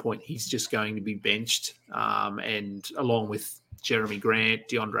at some point he's just going to be benched? And along with Jeremy Grant,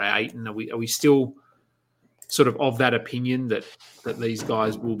 DeAndre Ayton, are we still sort of that opinion that these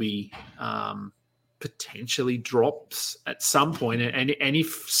guys will be potentially drops at some point? And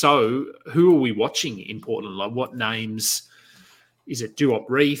if so, who are we watching in Portland? Like what names? Is it Duop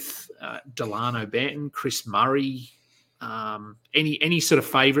Reith, Delano Banton, Chris Murray? Any sort of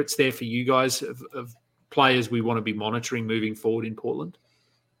favourites there for you guys of players we want to be monitoring moving forward in Portland?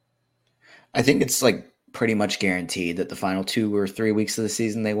 I think it's pretty much guaranteed that the final 2 or 3 weeks of the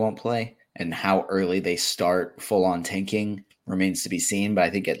season they won't play, and how early they start full on tanking remains to be seen. But I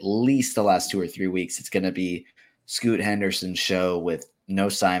think at least the last 2 or 3 weeks, it's going to be Scoot Henderson's show with no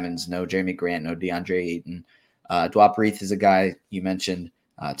Simons, no Jeremy Grant, no DeAndre Ayton. Duop Reith is a guy you mentioned.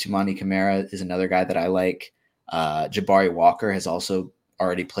 Tumani Kamara is another guy that I like. Jabari Walker has also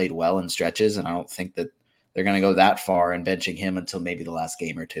already played well in stretches, and I don't think that they're going to go that far and benching him until maybe the last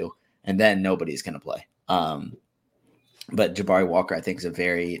game or two, and then nobody's going to play. But Jabari Walker, I think, is a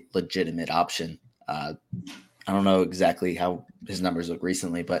very legitimate option. I don't know exactly how his numbers look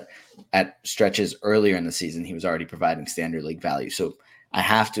recently, but at stretches earlier in the season, he was already providing standard league value. So I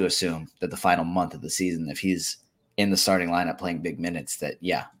have to assume that the final month of the season, if he's in the starting lineup playing big minutes, that,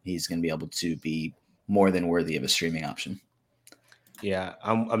 yeah, he's going to be able to be more than worthy of a streaming option. Yeah,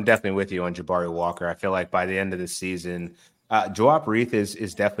 I'm definitely with you on Jabari Walker. I feel like by the end of the season, Joap Reith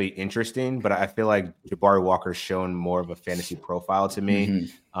is definitely interesting, but I feel like Jabari Walker's shown more of a fantasy profile to me.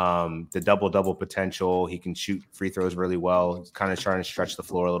 Mm-hmm. The double potential, he can shoot free throws really well. He's kind of trying to stretch the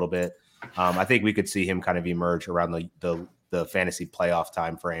floor a little bit. I think we could see him kind of emerge around the fantasy playoff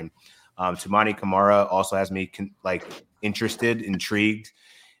time frame. Toumani Camara also has me interested, intrigued,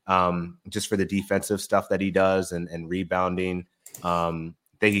 just for the defensive stuff that he does and rebounding. I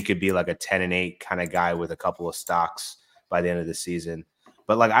think he could be like a 10-8 kind of guy with a couple of stocks by the end of the season.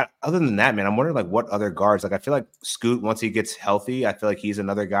 But other than that, man, I'm wondering what other guards. I feel like Scoot, once he gets healthy, I feel like he's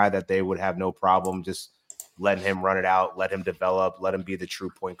another guy that they would have no problem just letting him run it out, let him develop, let him be the true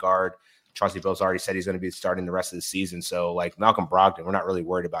point guard. Chauncey Billups already said he's going to be starting the rest of the season. So Malcolm Brogdon, we're not really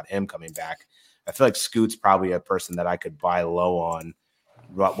worried about him coming back. I feel like Scoot's probably a person that I could buy low on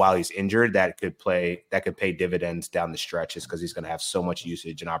while he's injured that could pay dividends down the stretch, just because he's going to have so much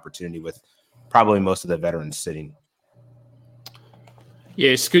usage and opportunity with probably most of the veterans sitting.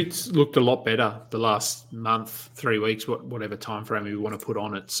 Yeah, Scoot's looked a lot better the last month, 3 weeks, whatever time frame we want to put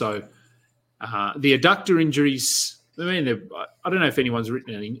on it. So the adductor injuries, I mean, I don't know if anyone's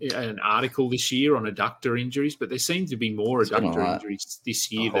written an article this year on adductor injuries, but there seem to be more adductor injuries this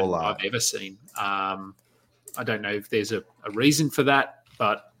year than I've ever seen. I don't know if there's a reason for that,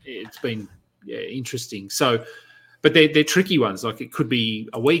 but it's been interesting. So, but they're tricky ones. It could be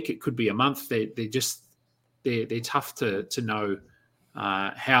a week, it could be a month. They're tough to know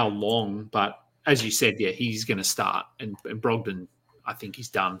how long. But as you said, yeah, he's going to start. And Brogdon, I think he's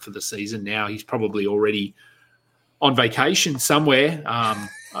done for the season now. He's probably already on vacation somewhere. I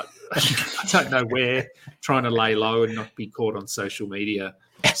don't know where, trying to lay low and not be caught on social media,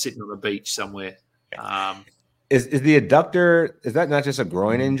 sitting on a beach somewhere. Is the adductor, is that not just a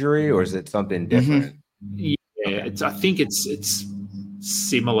groin injury, or is it something different? Yeah, I think it's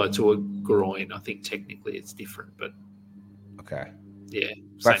similar to a groin. I think technically it's different, but okay. Yeah.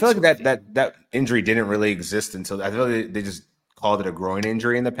 But I feel like that injury didn't really exist until, I feel like they just called it a groin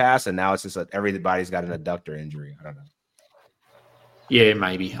injury in the past, and now it's just everybody's got an adductor injury. I don't know. Yeah,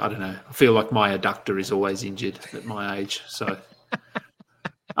 maybe. I don't know. I feel like my adductor is always injured at my age. So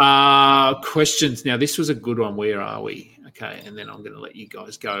questions. Now, this was a good one. Where are we? Okay, and then I'm going to let you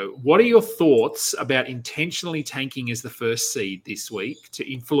guys go. What are your thoughts about intentionally tanking as the first seed this week to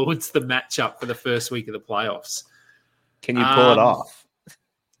influence the matchup for the first week of the playoffs? Can you pull it off?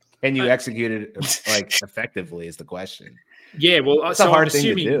 Can you execute it effectively is the question. Yeah, well, it's a hard thing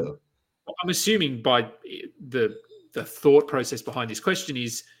to do. I'm assuming by the thought process behind this question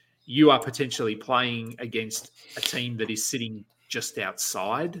is you are potentially playing against a team that is sitting just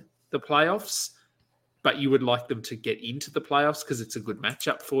outside the playoffs, but you would like them to get into the playoffs because it's a good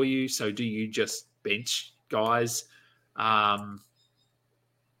matchup for you. So do you just bench guys? I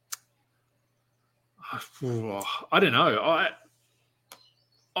don't know.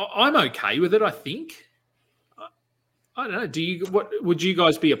 I'm okay with it, I think. I don't know. What would you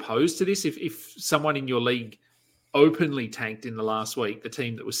guys be opposed to this if someone in your league openly tanked in the last week, the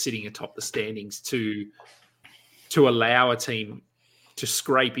team that was sitting atop the standings, to allow a team to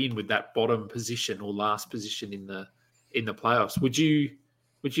scrape in with that bottom position or last position in the playoffs? Would you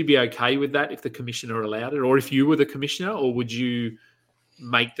be okay with that if the commissioner allowed it, or if you were the commissioner, or would you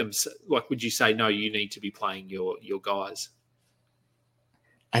make them would you say no, you need to be playing your guys?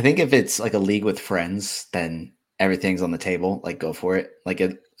 I think if it's like a league with friends, then everything's on the table. Go for it.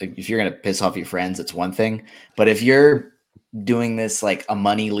 If you're going to piss off your friends, it's one thing. But if you're doing this a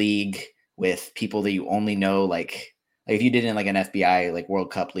money league with people that you only know, if you did in an FBI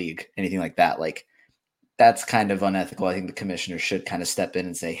World Cup league, anything like that, that's kind of unethical. I think the commissioner should kind of step in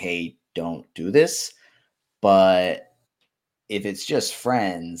and say, hey, don't do this. But if it's just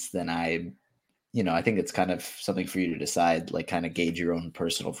friends, then I think it's kind of something for you to decide, kind of gauge your own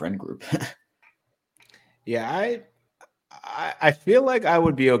personal friend group. Yeah, I feel like I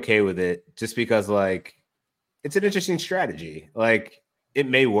would be okay with it just because it's an interesting strategy. It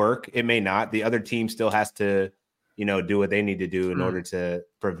may work, it may not. The other team still has to, do what they need to do in order to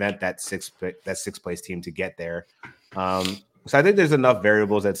prevent that sixth place team to get there. So I think there's enough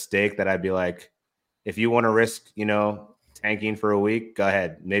variables at stake that I'd be like, If you want to risk, tanking for a week, go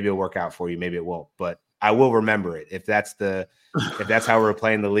ahead. Maybe it'll work out for you. Maybe it won't, but I will remember it. If that's how we're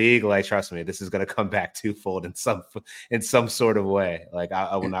playing the league, like, trust me, this is going to come back twofold in some sort of way. Like,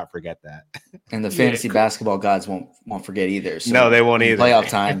 I will not forget that. And the fantasy basketball gods won't forget either. So no, they won't either. Playoff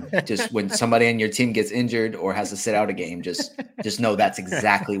time, just when somebody on your team gets injured or has to sit out a game, just know that's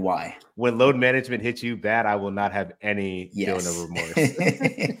exactly why. When load management hits you bad, I will not have any feeling of remorse.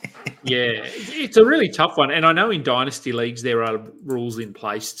 Yeah, it's a really tough one. And I know in dynasty leagues there are rules in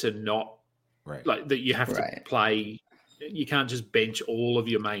place to not like that you have to play. You can't just bench all of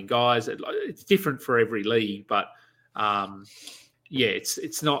your main guys. It's different for every league, but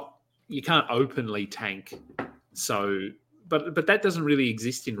it's not. You can't openly tank. So, but that doesn't really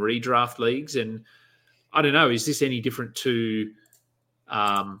exist in redraft leagues. And I don't know, is this any different to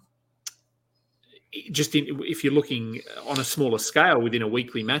if you're looking on a smaller scale within a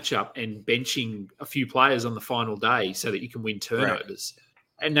weekly matchup and benching a few players on the final day so that you can win turnovers? Right.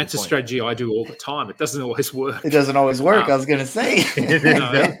 And that's a strategy I do all the time. It doesn't always work. It doesn't always work. I was going to say.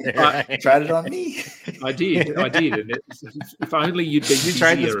 Tried it on me. I did. And if only you'd been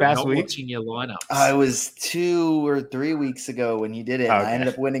tried this past week watching your lineups. It was 2 or 3 weeks ago when you did it. Okay. I ended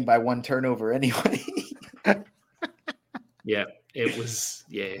up winning by 1 turnover anyway. Yeah, it was.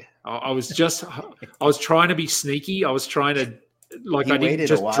 Yeah, I was trying to be sneaky. I was trying to I didn't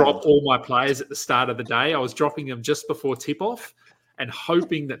just drop all my players at the start of the day. I was dropping them just before tip off. And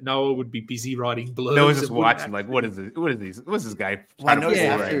hoping that Noah would be busy writing blurbs. Noah's just watching, like, what is this? What's this guy trying to do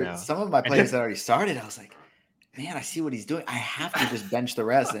right now? Some of my players that already started, I was like, man, I see what he's doing. I have to just bench the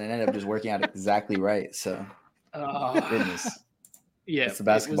rest, and it ended up just working out exactly right. So, goodness, yeah, it's the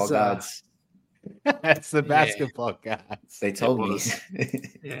basketball gods. That's the basketball gods. They told me.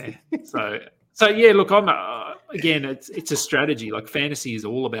 Yeah. So yeah. Look, I'm again. It's a strategy. Like fantasy is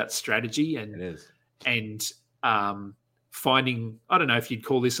all about strategy, and it is, and finding, I don't know if you'd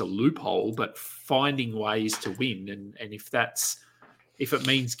call this a loophole, but finding ways to win. And if it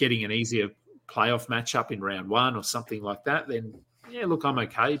means getting an easier playoff matchup in round 1 or something like that, then yeah, look, I'm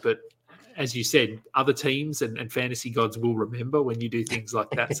okay. But as you said, other teams and fantasy gods will remember when you do things like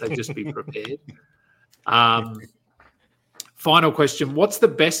that. So just be prepared. Final question. What's the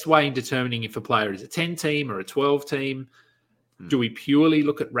best way in determining if a player is a 10 team or a 12 team? Do we purely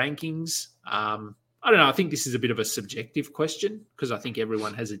look at rankings? I don't know. I think this is a bit of a subjective question because I think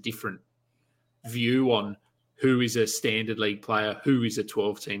everyone has a different view on who is a standard league player, who is a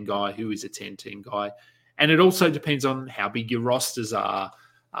 12-team guy, who is a 10-team guy. And it also depends on how big your rosters are,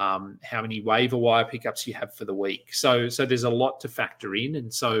 how many waiver wire pickups you have for the week. So there's a lot to factor in.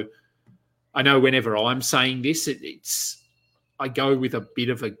 And so I know whenever I'm saying this, I go with a bit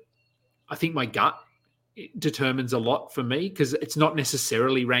of I think my gut determines a lot for me because it's not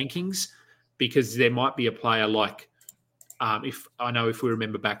necessarily rankings. Because there might be a player like, if we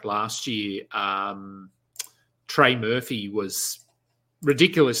remember back last year, Trey Murphy was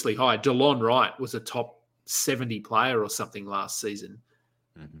ridiculously high. DeLon Wright was a top 70 player or something last season.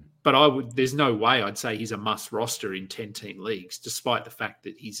 Mm-hmm. But there's no way I'd say he's a must roster in 10-team leagues, despite the fact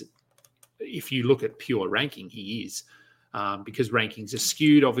that if you look at pure ranking, he is. Because rankings are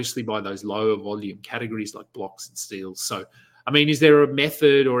skewed, obviously, by those lower volume categories like blocks and steals. So, I mean, is there a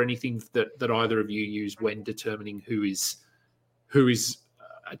method or anything that either of you use when determining who is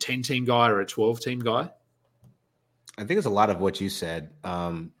a 10-team guy or a 12-team guy? I think it's a lot of what you said.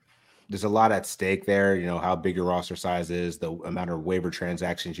 There's a lot at stake there. How big your roster size is, the amount of waiver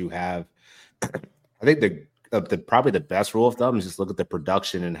transactions you have. I think probably the best rule of thumb is just look at the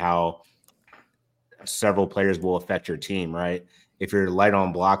production and how several players will affect your team, right? If you're light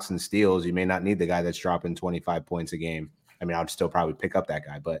on blocks and steals, you may not need the guy that's dropping 25 points a game. I mean, I'd still probably pick up that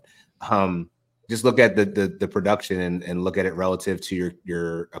guy, but just look at the production and look at it relative to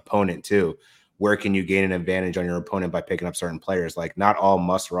your opponent too. Where can you gain an advantage on your opponent by picking up certain players? Like not all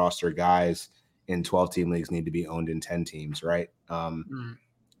must roster guys in 12-team leagues need to be owned in 10 teams, right?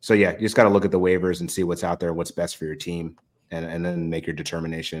 So yeah, you just got to look at the waivers and see what's out there, what's best for your team, and then make your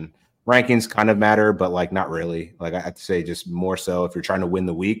determination. Rankings kind of matter, but like not really. Like I have to say, just more so if you're trying to win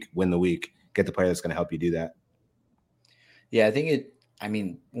the week, get the player that's going to help you do that. Yeah, I think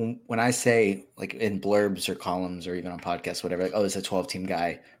when I say like in blurbs or columns or even on podcasts, whatever, like, oh, this is a 12-team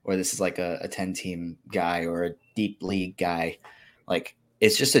guy, or this is like a 10-team guy or a deep league guy, like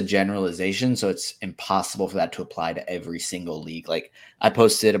it's just a generalization. So it's impossible for that to apply to every single league. Like I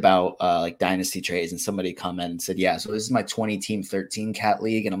posted about like dynasty trades and somebody commented and said, yeah, so this is my 20-team 13 cat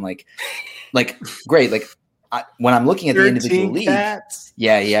league. And I'm like, great. Like when I'm looking at the individual league, he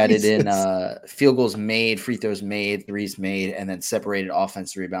added in field goals made, free throws made, threes made, and then separated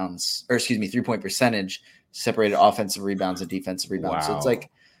offensive rebounds, 3-point percentage, separated offensive rebounds and defensive rebounds. Wow. So it's like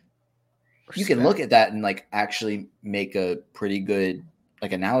you can look at that and like actually make a pretty good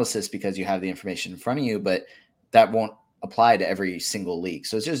like analysis because you have the information in front of you, but that won't apply to every single league.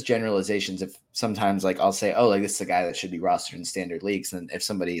 So it's just generalizations. If sometimes like I'll say, oh, like this is a guy that should be rostered in standard leagues. And if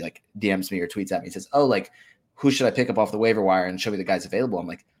somebody like DMs me or tweets at me and says, oh, like who should I pick up off the waiver wire and show me the guys available? I'm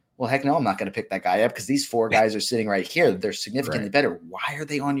like, well, heck no, I'm not going to pick that guy up because these 4 guys are sitting right here. They're significantly better. Why are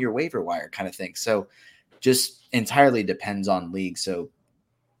they on your waiver wire kind of thing? So just entirely depends on league. So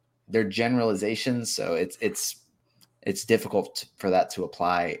they're generalizations. So it's difficult for that to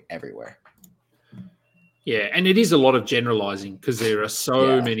apply everywhere. Yeah, and it is a lot of generalizing because there are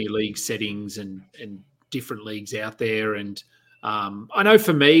so many league settings and different leagues out there. And I know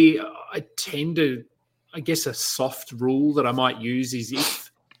for me, I tend to, I guess a soft rule that I might use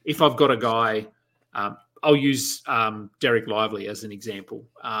is if I've got a guy, I'll use Derek Lively as an example.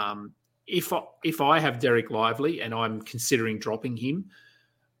 If I have Derek Lively and I'm considering dropping him,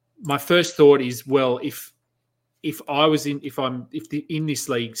 my first thought is, well, if in this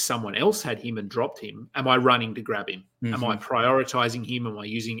league someone else had him and dropped him, am I running to grab him? Mm-hmm. Am I prioritizing him? Am I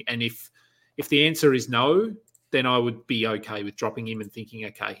using? And if the answer is no, then I would be okay with dropping him and thinking,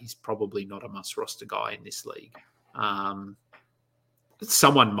 okay, he's probably not a must roster guy in this league.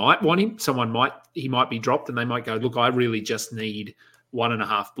 Someone might want him. He might be dropped and they might go, look, I really just need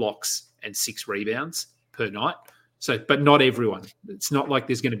 1.5 blocks and 6 rebounds per night. So, but not everyone. It's not like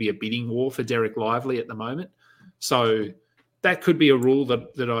there's going to be a bidding war for Derek Lively at the moment. So that could be a rule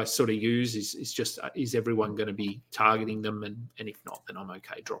that I sort of use is everyone going to be targeting them? And if not, then I'm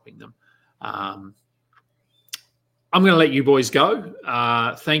okay dropping them. I'm going to let you boys go.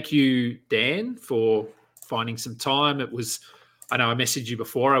 Thank you, Dan, for finding some time. I know I messaged you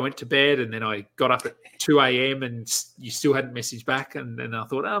before I went to bed and then I got up at 2 a.m. and you still hadn't messaged back. And then I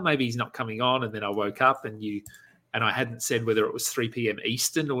thought, oh, maybe he's not coming on. And then I woke up and I hadn't said whether it was 3 p.m.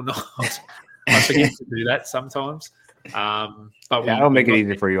 Eastern or not. I forget to do that sometimes. But I don't make it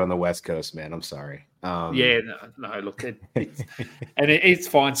easy for you on the West Coast, man. I'm sorry. No, look, it's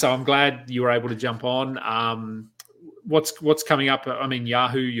fine. So I'm glad you were able to jump on. What's coming up? I mean,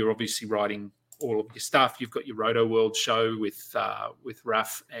 Yahoo, you're obviously writing all of your stuff. You've got your Roto World show with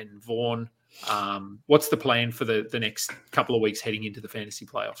Raf and Vaughn. What's the plan for the next couple of weeks heading into the fantasy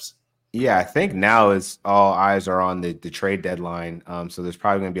playoffs? Yeah, I think now is all eyes are on the trade deadline. So there's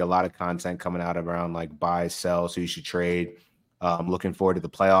probably going to be a lot of content coming out around like buy, sell, so you should trade. Looking forward to the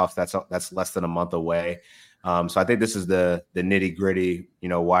playoffs. That's less than a month away. So I think this is the nitty gritty. You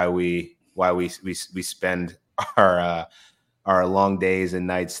know why we spend our long days and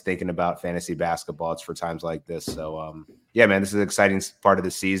nights thinking about fantasy basketball. It's for times like this. So yeah, man, this is an exciting part of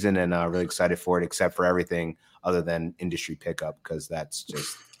the season, and really excited for it. Except for everything other than industry pickup, because that's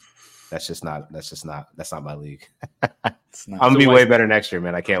not my league. I'm gonna be way better next year,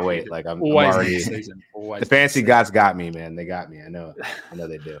 man. I can't wait. Like I'm already. The fantasy gods got me, man. They got me. I know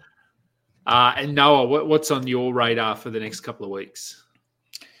they do. And Noah, what's on your radar for the next couple of weeks?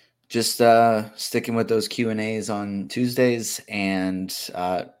 Just sticking with those Q&As on Tuesdays, and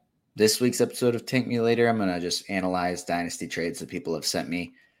this week's episode of Tank Me Later, I'm gonna just analyze dynasty trades that people have sent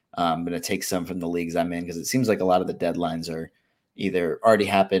me. I'm gonna take some from the leagues I'm in because it seems like a lot of the deadlines are either already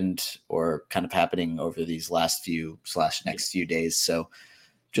happened or kind of happening over these last few / next few days. So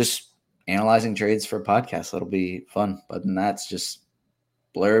just analyzing trades for a podcast. That'll be fun. But then that's just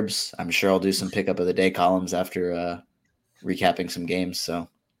blurbs. I'm sure I'll do some pickup of the day columns after recapping some games. So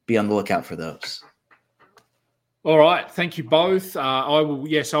be on the lookout for those. All right. Thank you both. I'll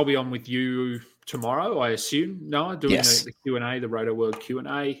be on with you tomorrow, I assume. No, doing the Q&A, the Roto World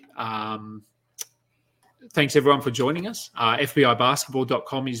Q&A. Thanks, everyone, for joining us.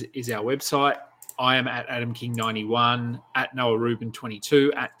 FBIbasketball.com is our website. I am at AdamKing91, at Noah Rubin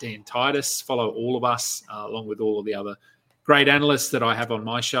 22, at Dan Titus. Follow all of us, along with all of the other great analysts that I have on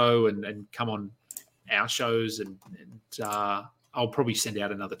my show and come on our shows. And I'll probably send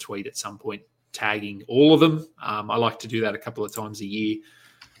out another tweet at some point tagging all of them. I like to do that a couple of times a year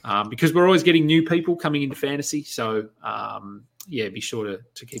because we're always getting new people coming into fantasy. So, be sure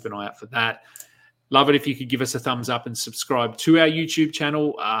to keep an eye out for that. Love it if you could give us a thumbs up and subscribe to our YouTube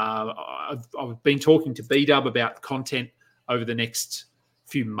channel. I've been talking to B-Dub about content over the next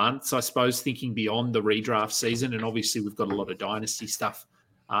few months, I suppose, thinking beyond the redraft season. And obviously we've got a lot of dynasty stuff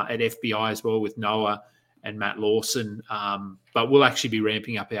at FBI as well with Noah and Matt Lawson. But we'll actually be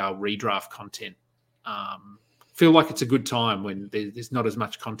ramping up our redraft content. Feel like it's a good time when there's not as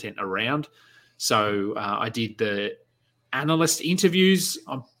much content around. So I did the analyst interviews.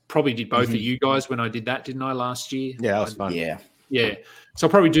 I probably did both of you guys when I did that, didn't I, last year? Yeah, that was fun. Yeah. Yeah. So I'll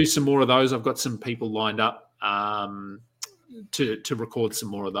probably do some more of those. I've got some people lined up to record some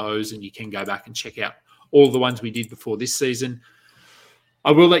more of those, and you can go back and check out all the ones we did before this season.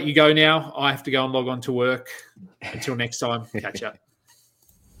 I will let you go now. I have to go and log on to work. Until next time, catch up.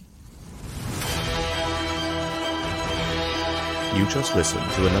 You just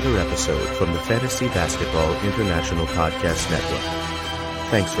listened to another episode from the Fantasy Basketball International Podcast Network.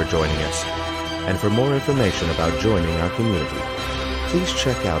 Thanks for joining us. And for more information about joining our community, please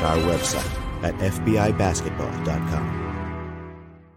check out our website at fbibasketball.com.